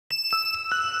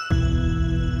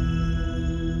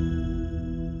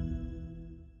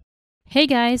Hey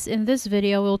guys, in this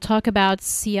video we'll talk about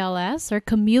CLS, or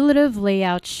Cumulative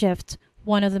Layout Shift,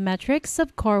 one of the metrics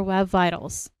of Core Web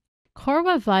Vitals. Core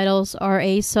Web Vitals are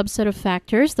a subset of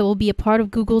factors that will be a part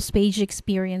of Google's Page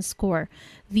Experience Score.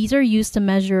 These are used to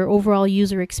measure overall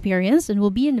user experience and will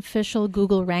be an official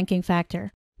Google ranking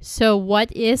factor. So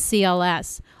what is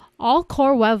CLS? All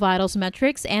Core Web Vitals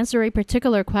metrics answer a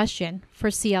particular question. For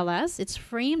CLS, it's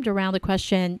framed around the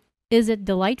question, is it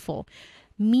delightful?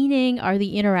 Meaning, are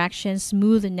the interactions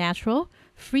smooth and natural,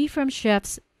 free from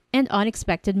shifts and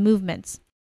unexpected movements?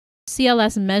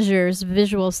 CLS measures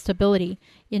visual stability.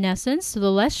 In essence,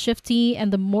 the less shifty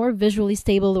and the more visually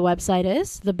stable the website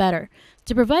is, the better.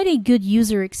 To provide a good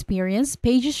user experience,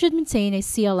 pages should maintain a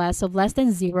CLS of less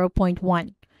than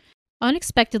 0.1.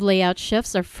 Unexpected layout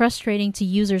shifts are frustrating to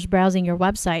users browsing your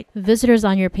website. Visitors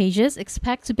on your pages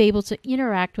expect to be able to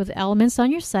interact with elements on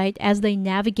your site as they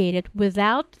navigate it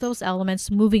without those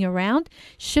elements moving around,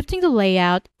 shifting the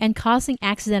layout, and causing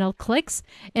accidental clicks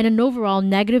and an overall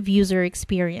negative user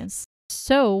experience.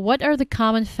 So, what are the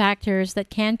common factors that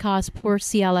can cause poor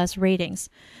CLS ratings?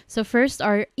 So first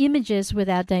are images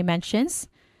without dimensions,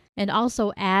 and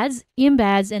also ads,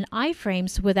 embeds, and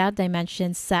iframes without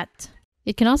dimensions set.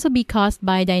 It can also be caused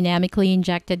by dynamically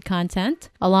injected content,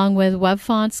 along with web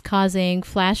fonts causing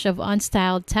flash of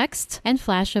unstyled text and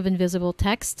flash of invisible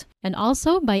text, and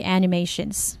also by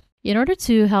animations. In order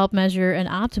to help measure and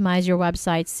optimize your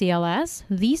website's CLS,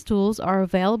 these tools are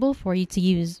available for you to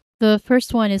use. The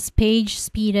first one is Page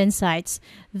Speed Insights.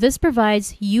 This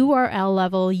provides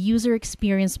URL-level user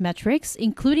experience metrics,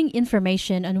 including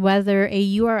information on whether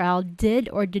a URL did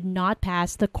or did not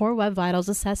pass the Core Web Vitals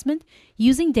assessment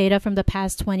using data from the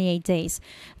past 28 days.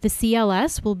 The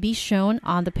CLS will be shown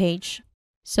on the page.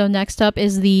 So next up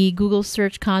is the Google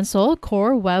Search Console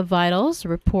Core Web Vitals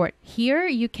report. Here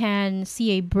you can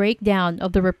see a breakdown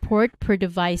of the report per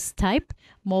device type,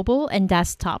 mobile and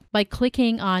desktop. By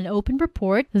clicking on Open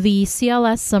Report, the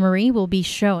CLS summary will be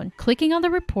shown. Clicking on the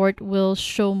report will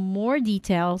show more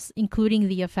details, including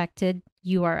the affected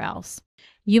URLs.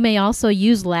 You may also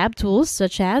use lab tools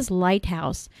such as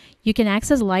Lighthouse. You can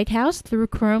access Lighthouse through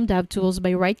Chrome DevTools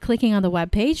by right-clicking on the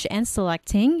web page and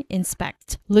selecting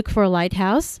Inspect. Look for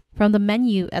Lighthouse from the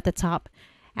menu at the top.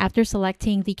 After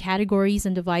selecting the categories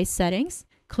and device settings,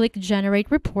 click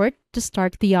Generate Report to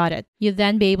start the audit. You'll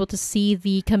then be able to see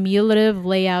the cumulative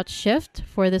layout shift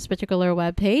for this particular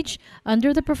web page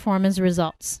under the performance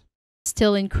results.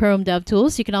 Still in Chrome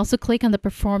DevTools, you can also click on the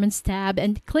Performance tab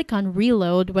and click on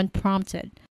Reload when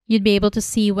prompted. You'd be able to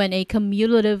see when a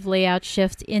cumulative layout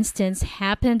shift instance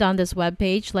happened on this web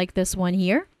page, like this one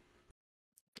here.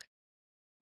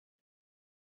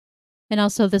 And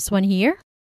also this one here.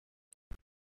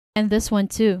 And this one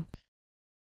too.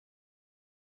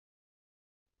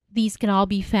 These can all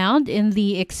be found in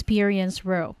the Experience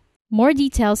row. More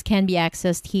details can be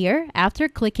accessed here after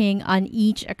clicking on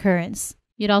each occurrence.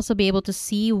 You'd also be able to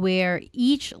see where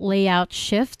each layout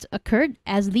shift occurred,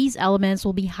 as these elements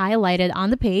will be highlighted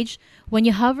on the page when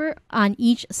you hover on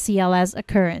each CLS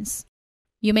occurrence.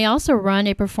 You may also run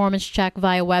a performance check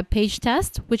via web page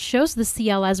test, which shows the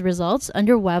CLS results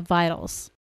under Web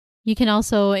Vitals. You can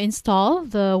also install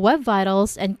the Web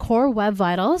Vitals and Core Web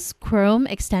Vitals Chrome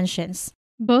extensions.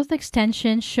 Both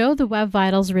extensions show the Web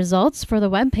Vitals results for the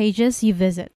web pages you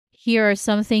visit. Here are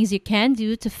some things you can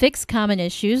do to fix common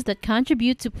issues that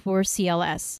contribute to poor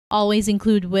CLS. Always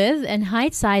include width and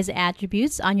height size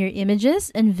attributes on your images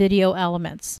and video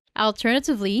elements.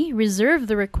 Alternatively, reserve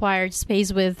the required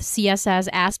space with CSS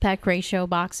aspect ratio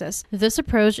boxes. This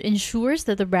approach ensures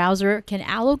that the browser can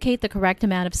allocate the correct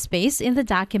amount of space in the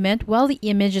document while the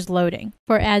image is loading.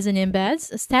 For ads and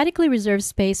embeds, statically reserve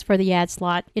space for the ad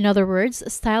slot. In other words,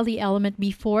 style the element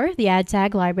before the ad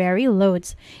tag library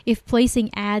loads. If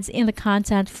placing ads in the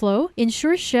content flow,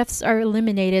 ensure shifts are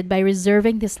eliminated by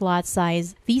reserving the slot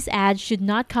size. These ads should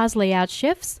not cause layout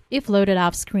shifts if loaded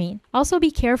off screen. Also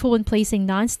be careful when placing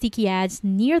non-sticky ads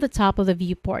near the top of the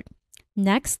viewport.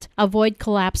 Next, avoid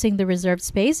collapsing the reserved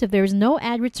space if there is no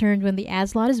ad returned when the ad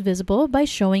slot is visible by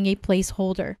showing a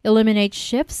placeholder. Eliminate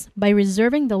shifts by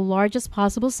reserving the largest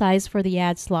possible size for the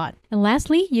ad slot. And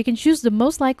lastly, you can choose the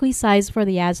most likely size for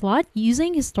the ad slot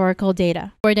using historical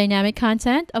data. For dynamic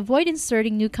content, avoid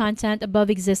inserting new content above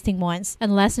existing ones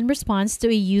unless in response to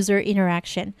a user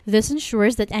interaction. This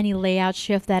ensures that any layout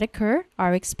shift that occur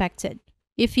are expected.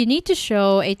 If you need to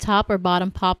show a top or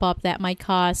bottom pop-up that might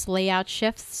cause layout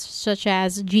shifts, such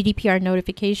as GDPR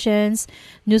notifications,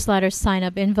 newsletter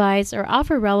sign-up invites, or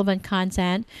offer relevant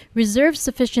content, reserve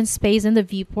sufficient space in the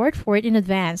viewport for it in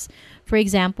advance. For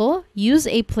example, use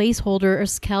a placeholder or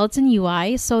skeleton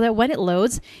UI so that when it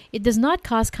loads, it does not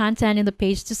cause content in the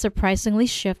page to surprisingly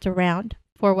shift around.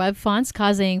 For web fonts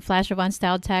causing flash of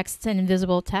unstyled text and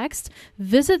invisible text,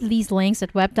 visit these links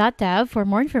at web.dev for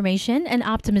more information and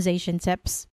optimization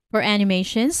tips. For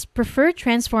animations, prefer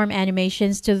transform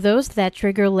animations to those that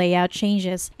trigger layout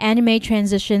changes. Animate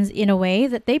transitions in a way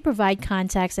that they provide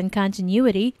context and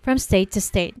continuity from state to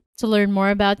state. To learn more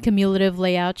about cumulative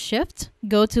layout shift,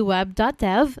 go to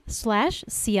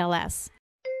web.dev/CLS.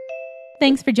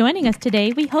 Thanks for joining us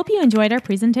today. We hope you enjoyed our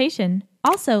presentation.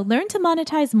 Also, learn to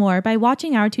monetize more by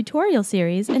watching our tutorial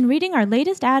series and reading our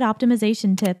latest ad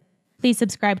optimization tip. Please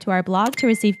subscribe to our blog to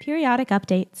receive periodic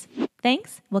updates.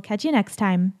 Thanks. We'll catch you next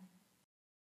time.